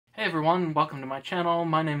Hey everyone, welcome to my channel.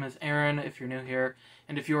 My name is Aaron if you're new here,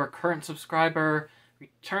 and if you're a current subscriber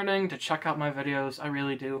returning to check out my videos, I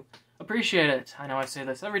really do appreciate it. I know I say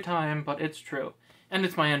this every time, but it's true. And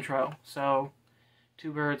it's my intro, so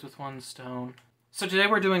two birds with one stone. So today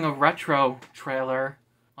we're doing a retro trailer,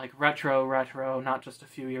 like retro, not just a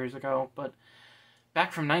few years ago, but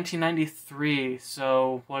back from 1993,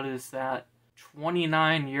 so what is that,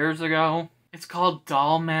 29 years ago? It's called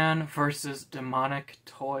Dollman versus Demonic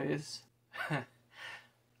Toys.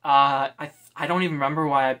 I don't even remember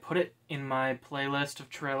why I put it in my playlist of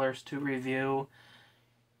trailers to review.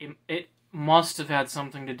 It must have had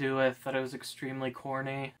something to do with that it was extremely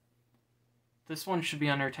corny. This one should be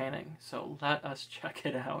entertaining, so let us check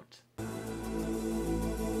it out.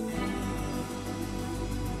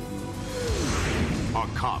 A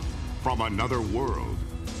cop from another world.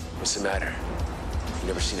 What's the matter? You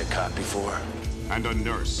never seen a cop before? And a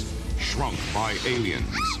nurse shrunk by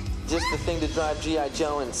aliens. Just the thing to drive G.I.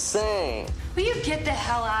 Joe insane. Will you get the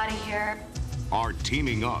hell out of here? Are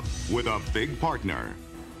teaming up with a big partner.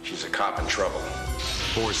 She's a cop in trouble.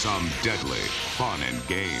 For some deadly fun and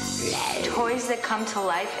games. Toys that come to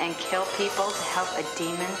life and kill people to help a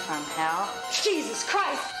demon from hell? Jesus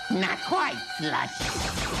Christ! Not quite, slut.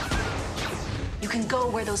 You can go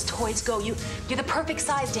where those toys go. You're the perfect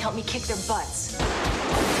size to help me kick their butts.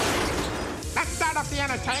 Let's start up the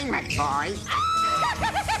entertainment, boys.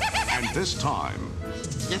 And this time...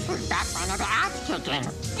 This is back for another ass kicking.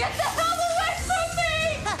 Get the hell away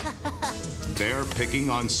from me! they're picking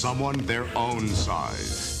on someone their own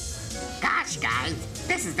size. Gosh, guys,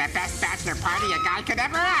 this is the best bachelor party a guy could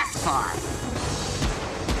ever ask for.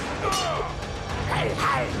 Hey,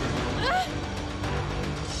 hey.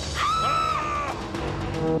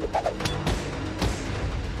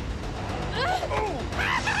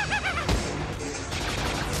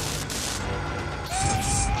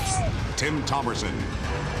 Tim Thomerson,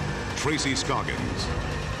 Tracy Scoggins,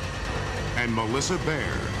 and Melissa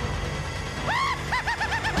Bear.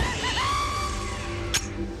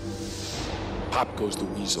 Pop goes the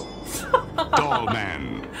weasel.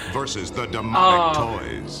 Dollman versus the demonic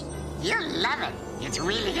toys. You love it. It's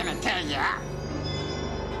really gonna tear you up.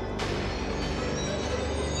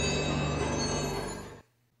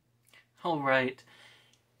 Alright,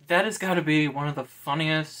 that has got to be one of the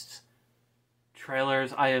funniest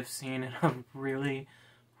trailers I have seen in a really,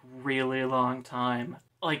 really long time.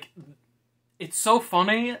 Like, it's so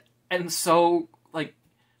funny and so, like,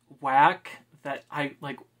 whack that I,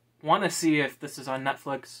 like, want to see if this is on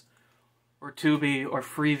Netflix or Tubi or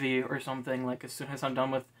Freevee or something, like, as soon as I'm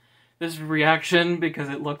done with this reaction, because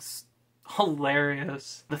it looks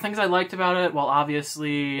hilarious. The things I liked about it, well,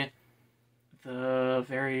 obviously the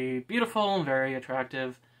very beautiful, very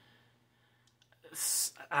attractive,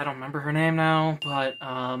 I don't remember her name now, but,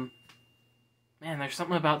 man, there's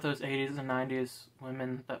something about those 80s and 90s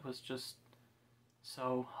women that was just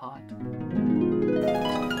so hot.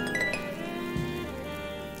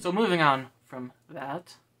 So moving on from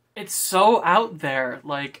that, it's so out there,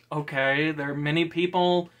 like, okay, there are many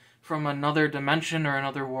people from another dimension or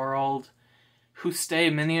another world who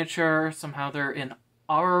stay miniature, somehow they're in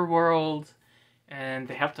our world, and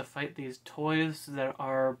they have to fight these toys that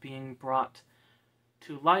are being brought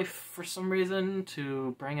to life for some reason,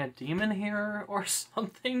 to bring a demon here or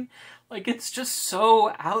something. Like, it's just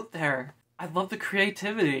so out there. I love the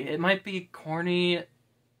creativity. It might be corny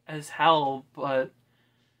as hell, but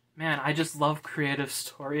man, I just love creative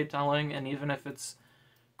storytelling, and even if it's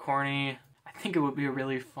corny, I think it would be a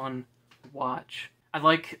really fun watch. I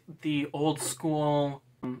like the old school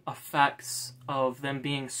effects of them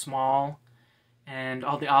being small and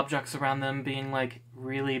all the objects around them being, like,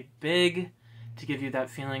 really big to give you that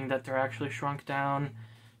feeling that they're actually shrunk down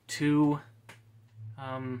to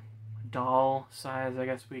doll size, I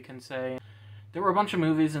guess we can say. There were a bunch of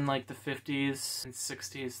movies in, like, the 50s and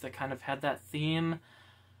 60s that kind of had that theme.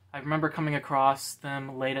 I remember coming across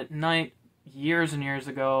them late at night years and years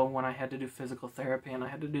ago when I had to do physical therapy, and I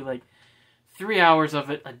had to do, like, 3 hours of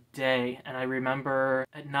it a day, and I remember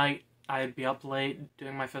at night I'd be up late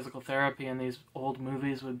doing my physical therapy and these old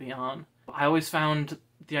movies would be on. I always found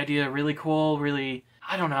the idea really cool, really,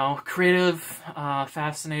 I don't know, creative,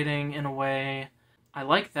 fascinating in a way. I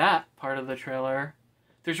like that part of the trailer.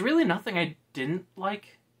 There's really nothing I didn't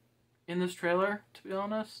like in this trailer, to be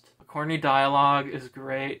honest. The corny dialogue is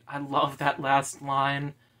great. I love that last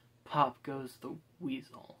line, "Pop goes the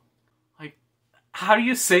weasel." Like, how do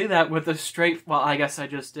you say that with a straight, well, I guess I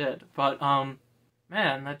just did, but,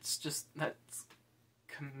 man, that's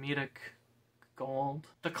comedic gold.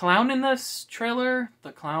 The clown in this trailer,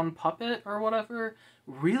 the clown puppet or whatever,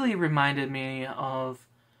 really reminded me of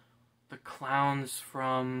the clowns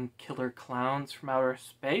from Killer Klowns from Outer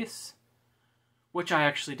Space, which I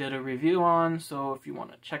actually did a review on, so if you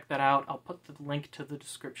want to check that out, I'll put the link to the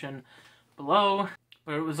description below.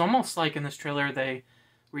 But it was almost like in this trailer they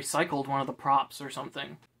recycled one of the props or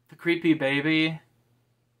something. The creepy baby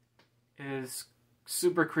is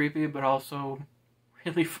super creepy, but also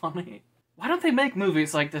really funny. Why don't they make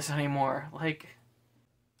movies like this anymore? Like,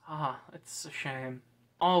 it's a shame.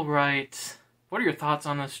 Alright, what are your thoughts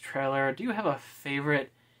on this trailer? Do you have a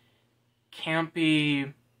favorite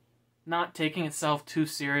campy, not taking itself too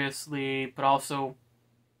seriously, but also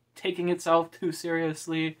taking itself too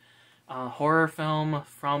seriously horror film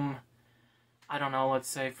from, I don't know, let's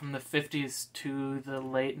say from the 50s to the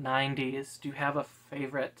late 90s? Do you have a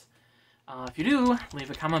favorite? If you do,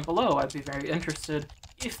 leave a comment below. I'd be very interested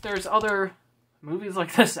if there's other movies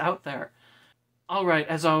like this out there. Alright,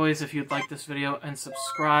 as always, if you'd like this video and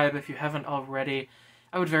subscribe if you haven't already,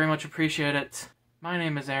 I would very much appreciate it. My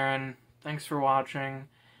name is Aaron, thanks for watching,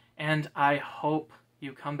 and I hope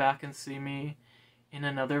you come back and see me in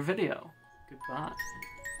another video. Goodbye.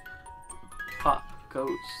 Pop goes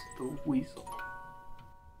the weasel.